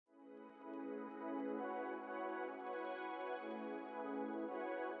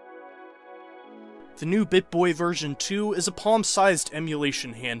The new BittBoy version 2 is a palm-sized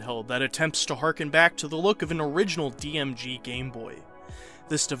emulation handheld that attempts to harken back to the look of an original DMG Game Boy.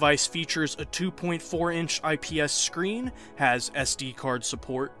 This device features a 2.4-inch IPS screen, has SD card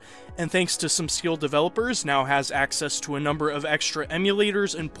support, and thanks to some skilled developers now has access to a number of extra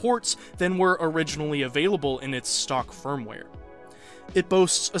emulators and ports than were originally available in its stock firmware. It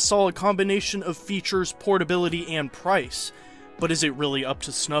boasts a solid combination of features, portability, and price, but is it really up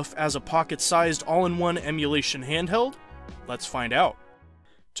to snuff as a pocket-sized all-in-one emulation handheld? Let's find out.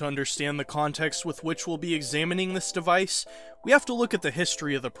 To understand the context with which we'll be examining this device, we have to look at the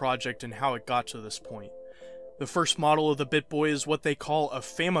history of the project and how it got to this point. The first model of the BittBoy is what they call a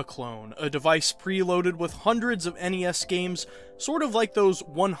Famiclone, a device preloaded with hundreds of NES games, sort of like those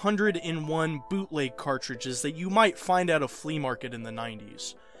 100-in-1 bootleg cartridges that you might find at a flea market in the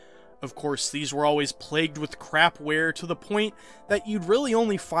 90s. Of course, these were always plagued with crapware to the point that you'd really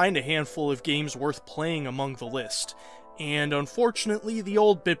only find a handful of games worth playing among the list, and unfortunately the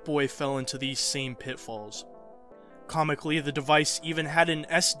old BittBoy fell into these same pitfalls. Comically, the device even had an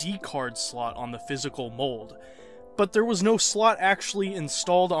SD card slot on the physical mold, but there was no slot actually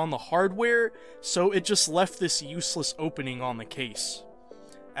installed on the hardware, so it just left this useless opening on the case.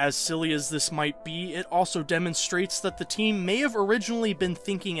 As silly as this might be, it also demonstrates that the team may have originally been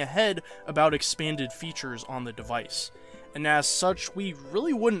thinking ahead about expanded features on the device, and as such, we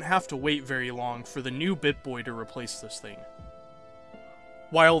really wouldn't have to wait very long for the new BittBoy to replace this thing.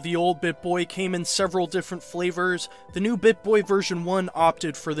 While the old BittBoy came in several different flavors, the new BittBoy version 1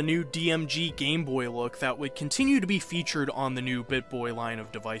 opted for the new DMG Game Boy look that would continue to be featured on the new BittBoy line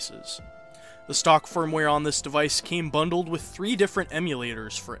of devices. The stock firmware on this device came bundled with 3 different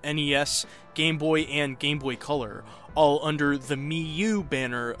emulators for NES, Game Boy, and Game Boy Color, all under the MiU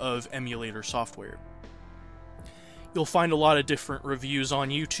banner of emulator software. You'll find a lot of different reviews on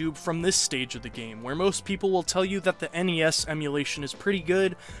YouTube from this stage of the game, where most people will tell you that the NES emulation is pretty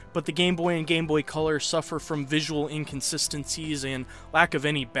good, but the Game Boy and Game Boy Color suffer from visual inconsistencies and lack of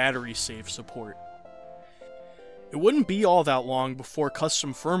any battery save support. It wouldn't be all that long before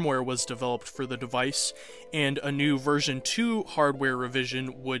custom firmware was developed for the device, and a new version 2 hardware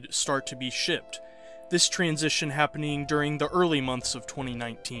revision would start to be shipped, this transition happening during the early months of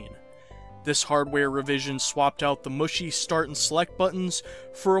 2019. This hardware revision swapped out the mushy start and select buttons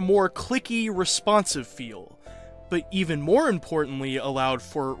for a more clicky, responsive feel, but even more importantly allowed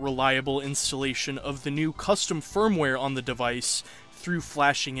for reliable installation of the new custom firmware on the device through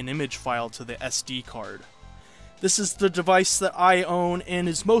flashing an image file to the SD card. This is the device that I own and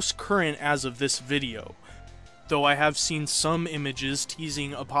is most current as of this video, though I have seen some images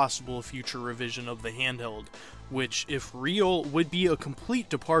teasing a possible future revision of the handheld, which, if real, would be a complete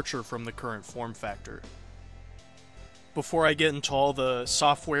departure from the current form factor. Before I get into all the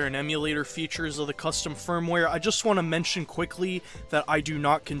software and emulator features of the custom firmware, I just want to mention quickly that I do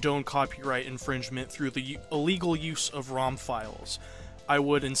not condone copyright infringement through the illegal use of ROM files. I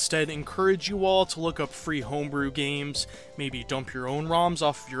would instead encourage you all to look up free homebrew games, maybe dump your own ROMs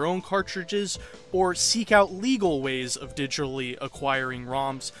off of your own cartridges, or seek out legal ways of digitally acquiring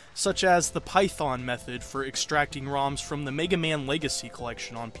ROMs, such as the Python method for extracting ROMs from the Mega Man Legacy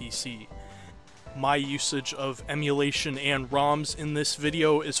collection on PC. My usage of emulation and ROMs in this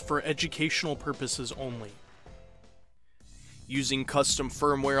video is for educational purposes only. Using custom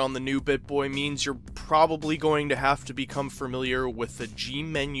firmware on the new BittBoy means you're probably going to have to become familiar with the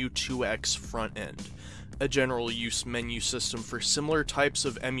G-Menu2X front end, a general use menu system for similar types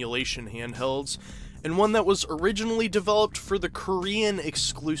of emulation handhelds, and one that was originally developed for the Korean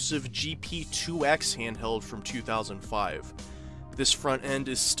exclusive GP2X handheld from 2005. This front end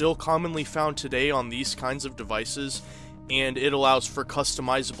is still commonly found today on these kinds of devices, and it allows for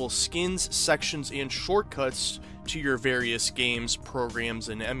customizable skins, sections, and shortcuts to your various games, programs,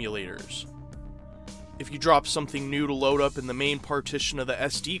 and emulators. If you drop something new to load up in the main partition of the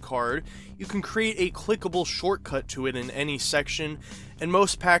SD card, you can create a clickable shortcut to it in any section, and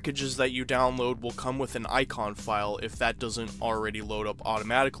most packages that you download will come with an icon file if that doesn't already load up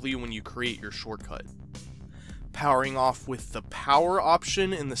automatically when you create your shortcut. Powering off with the power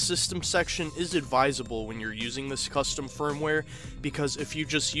option in the system section is advisable when you're using this custom firmware, because if you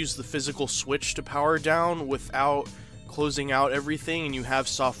just use the physical switch to power down without closing out everything and you have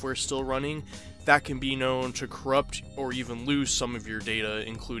software still running, that can be known to corrupt or even lose some of your data,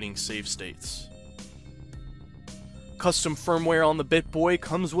 including save states. Custom firmware on the BittBoy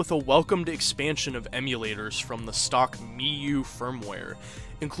comes with a welcomed expansion of emulators from the stock MiU firmware,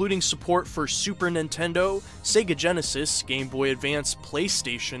 including support for Super Nintendo, Sega Genesis, Game Boy Advance,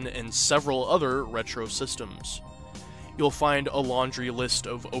 PlayStation, and several other retro systems. You'll find a laundry list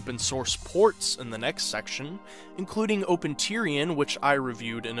of open source ports in the next section, including OpenTyrian, which I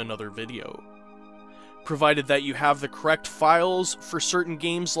reviewed in another video. Provided that you have the correct files for certain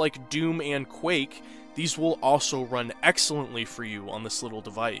games like Doom and Quake, these will also run excellently for you on this little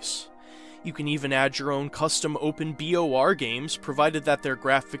device. You can even add your own custom OpenBOR games, provided that their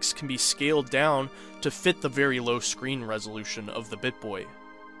graphics can be scaled down to fit the very low screen resolution of the BittBoy.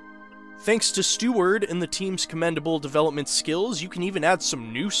 Thanks to Steward and the team's commendable development skills, you can even add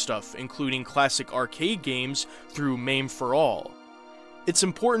some new stuff, including classic arcade games through MAME for All. It's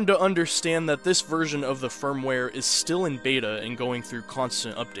important to understand that this version of the firmware is still in beta and going through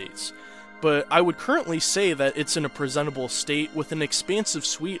constant updates, but I would currently say that it's in a presentable state with an expansive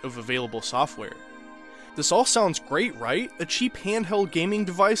suite of available software. This all sounds great, right? A cheap handheld gaming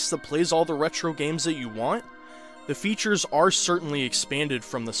device that plays all the retro games that you want? The features are certainly expanded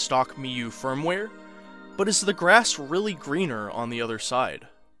from the stock MIUI firmware, but is the grass really greener on the other side?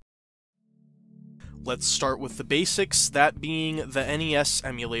 Let's start with the basics, that being the NES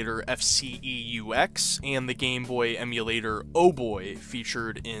emulator FCEUX and the Game Boy emulator OBOY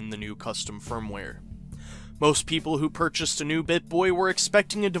featured in the new custom firmware. Most people who purchased a new BittBoy were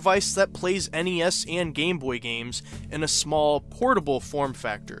expecting a device that plays NES and Game Boy games in a small, portable form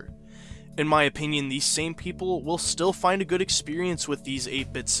factor. In my opinion, these same people will still find a good experience with these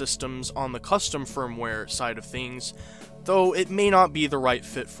 8-bit systems on the custom firmware side of things, though it may not be the right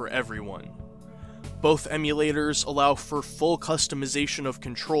fit for everyone. Both emulators allow for full customization of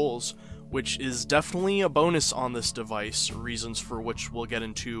controls, which is definitely a bonus on this device, reasons for which we'll get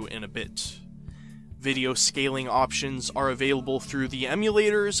into in a bit. Video scaling options are available through the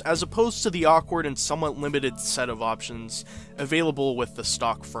emulators, as opposed to the awkward and somewhat limited set of options available with the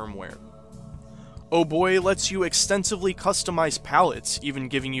stock firmware. OBOY lets you extensively customize palettes, even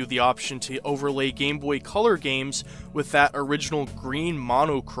giving you the option to overlay Game Boy Color games with that original green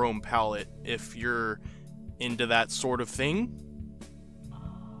monochrome palette, if you're into that sort of thing.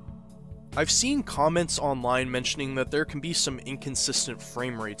 I've seen comments online mentioning that there can be some inconsistent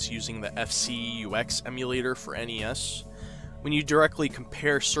frame rates using the FCEUX emulator for NES. When you directly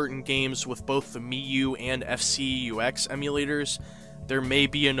compare certain games with both the MIUI and FCEUX emulators, there may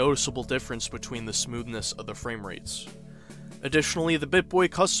be a noticeable difference between the smoothness of the frame rates. Additionally, the BittBoy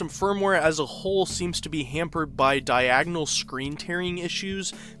custom firmware as a whole seems to be hampered by diagonal screen tearing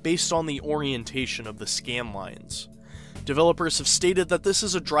issues based on the orientation of the scan lines. Developers have stated that this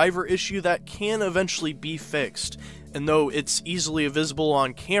is a driver issue that can eventually be fixed, and though it's easily visible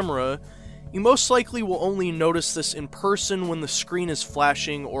on camera, you most likely will only notice this in person when the screen is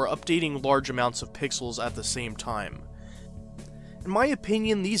flashing or updating large amounts of pixels at the same time. In my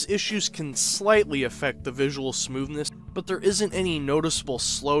opinion, these issues can slightly affect the visual smoothness, but there isn't any noticeable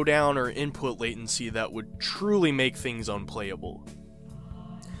slowdown or input latency that would truly make things unplayable.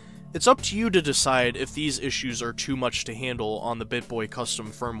 It's up to you to decide if these issues are too much to handle on the BittBoy custom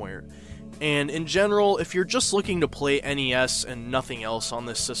firmware, and in general, if you're just looking to play NES and nothing else on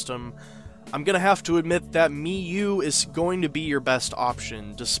this system, I'm gonna have to admit that MIUI is going to be your best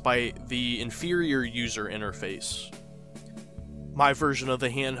option despite the inferior user interface. My version of the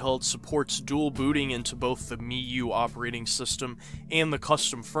handheld supports dual booting into both the MIUI operating system and the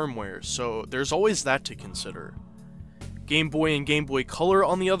custom firmware, so there's always that to consider. Game Boy and Game Boy Color,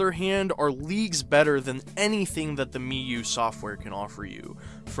 on the other hand, are leagues better than anything that the MIUI software can offer you,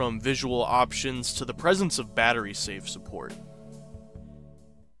 from visual options to the presence of battery save support.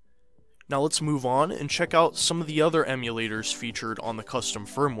 Now let's move on and check out some of the other emulators featured on the custom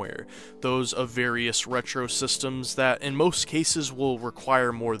firmware, those of various retro systems that in most cases will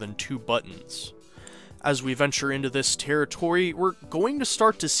require more than 2 buttons. As we venture into this territory, we're going to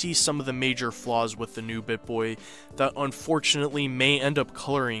start to see some of the major flaws with the new BittBoy that unfortunately may end up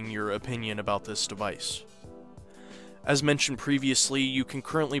coloring your opinion about this device. As mentioned previously, you can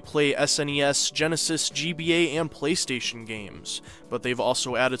currently play SNES, Genesis, GBA, and PlayStation games, but they've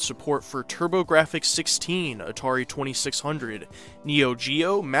also added support for TurboGrafx 16, Atari 2600, Neo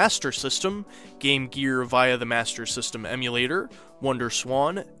Geo, Master System, Game Gear via the Master System emulator,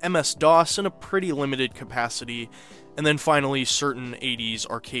 WonderSwan, MS-DOS in a pretty limited capacity, and then finally certain 80s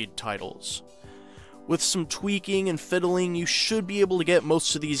arcade titles. With some tweaking and fiddling, you should be able to get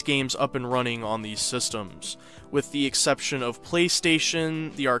most of these games up and running on these systems, with the exception of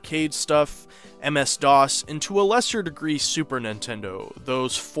PlayStation, the arcade stuff, MS-DOS, and to a lesser degree Super Nintendo,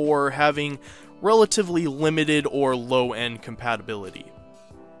 those 4 having relatively limited or low-end compatibility.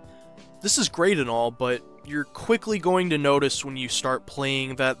 This is great and all, but you're quickly going to notice when you start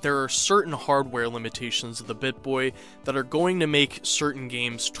playing that there are certain hardware limitations of the BittBoy that are going to make certain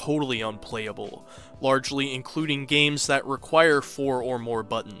games totally unplayable, largely including games that require 4 or more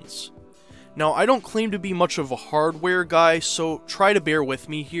buttons. Now, I don't claim to be much of a hardware guy, so try to bear with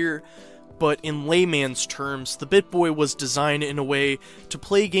me here, but in layman's terms, the BittBoy was designed in a way to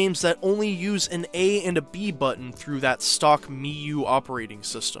play games that only use an A and a B button through that stock MIUI operating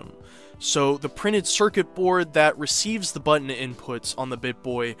system. So the printed circuit board that receives the button inputs on the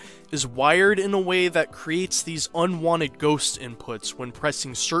BittBoy is wired in a way that creates these unwanted ghost inputs when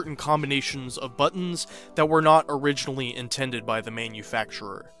pressing certain combinations of buttons that were not originally intended by the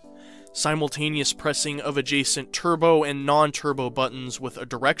manufacturer. Simultaneous pressing of adjacent turbo and non-turbo buttons with a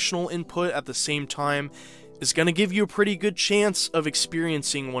directional input at the same time is going to give you a pretty good chance of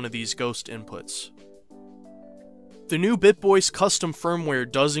experiencing one of these ghost inputs. The new BittBoy's custom firmware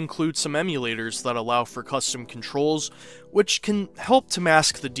does include some emulators that allow for custom controls, which can help to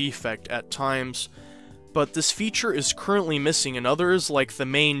mask the defect at times, but this feature is currently missing in others like the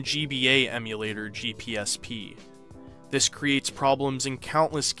main GBA emulator GPSP. This creates problems in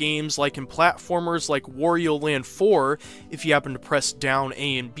countless games, like in platformers like Wario Land 4 if you happen to press down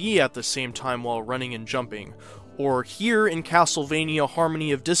A and B at the same time while running and jumping, or here in Castlevania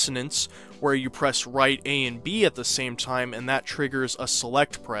Harmony of Dissonance, where you press right A and B at the same time and that triggers a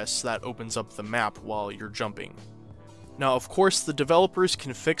select press that opens up the map while you're jumping. Now, of course, the developers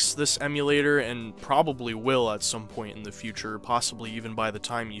can fix this emulator and probably will at some point in the future, possibly even by the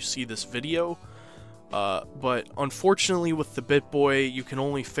time you see this video. But unfortunately with the BittBoy, you can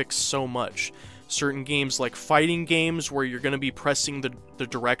only fix so much. Certain games like fighting games where you're going to be pressing the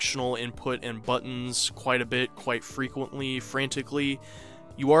directional input and buttons quite a bit, quite frequently, frantically,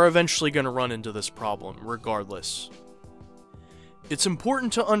 you are eventually going to run into this problem, regardless. It's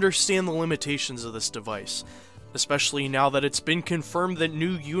important to understand the limitations of this device, especially now that it's been confirmed that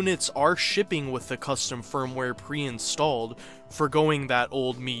new units are shipping with the custom firmware pre-installed, forgoing that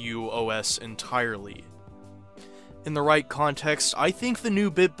old MIUI OS entirely. In the right context, I think the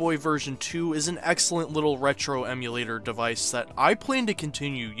new BittBoy version 2 is an excellent little retro emulator device that I plan to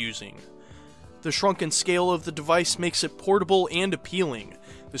continue using. The shrunken scale of the device makes it portable and appealing,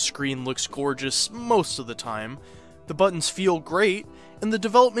 the screen looks gorgeous most of the time, the buttons feel great, and the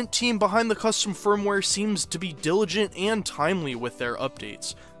development team behind the custom firmware seems to be diligent and timely with their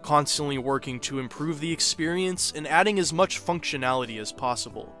updates, constantly working to improve the experience and adding as much functionality as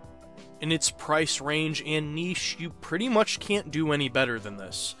possible. In its price range and niche, you pretty much can't do any better than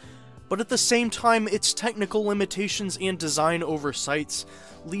this. But at the same time, its technical limitations and design oversights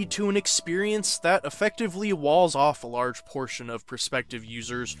lead to an experience that effectively walls off a large portion of prospective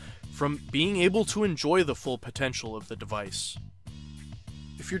users from being able to enjoy the full potential of the device.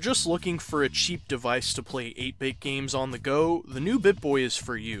 If you're just looking for a cheap device to play 8-bit games on the go, the new BittBoy is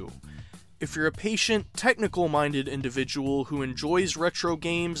for you. If you're a patient, technical-minded individual who enjoys retro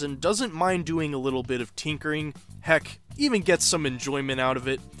games and doesn't mind doing a little bit of tinkering, heck, even gets some enjoyment out of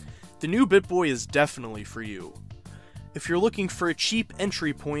it, the new BittBoy is definitely for you. If you're looking for a cheap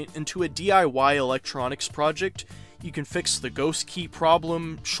entry point into a DIY electronics project, you can fix the ghost key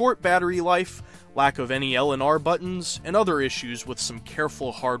problem, short battery life, lack of any L&R buttons, and other issues with some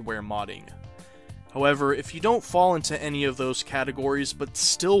careful hardware modding. However, if you don't fall into any of those categories but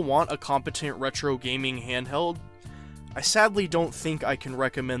still want a competent retro gaming handheld, I sadly don't think I can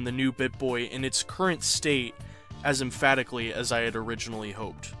recommend the new BittBoy in its current state as emphatically as I had originally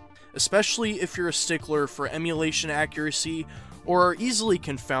hoped, especially if you're a stickler for emulation accuracy or are easily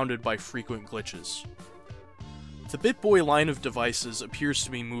confounded by frequent glitches. The BittBoy line of devices appears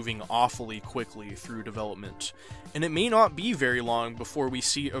to be moving awfully quickly through development, and it may not be very long before we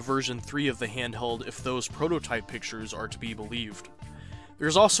see a version 3 of the handheld if those prototype pictures are to be believed.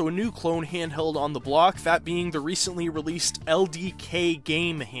 There's also a new clone handheld on the block, that being the recently released LDK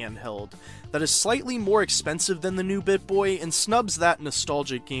Game handheld, that is slightly more expensive than the new BittBoy and snubs that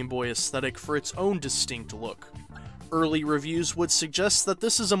nostalgic Game Boy aesthetic for its own distinct look. Early reviews would suggest that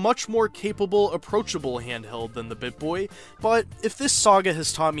this is a much more capable, approachable handheld than the BittBoy, but if this saga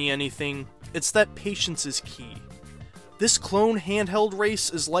has taught me anything, it's that patience is key. This clone handheld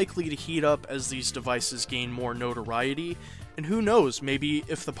race is likely to heat up as these devices gain more notoriety, and who knows, maybe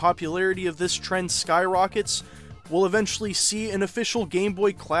if the popularity of this trend skyrockets, we'll eventually see an official Game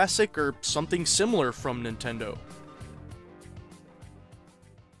Boy Classic or something similar from Nintendo.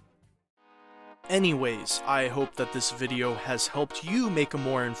 Anyways, I hope that this video has helped you make a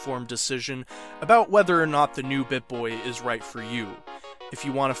more informed decision about whether or not the new BittBoy is right for you. If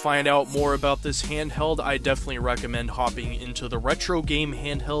you want to find out more about this handheld, I definitely recommend hopping into the Retro Game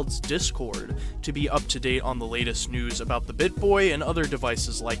Handhelds Discord to be up to date on the latest news about the BittBoy and other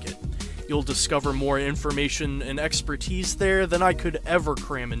devices like it. You'll discover more information and expertise there than I could ever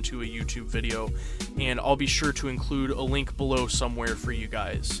cram into a YouTube video, and I'll be sure to include a link below somewhere for you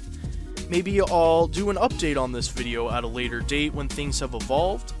guys. Maybe I'll do an update on this video at a later date when things have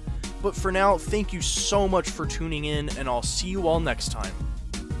evolved, but for now, thank you so much for tuning in, and I'll see you all next time.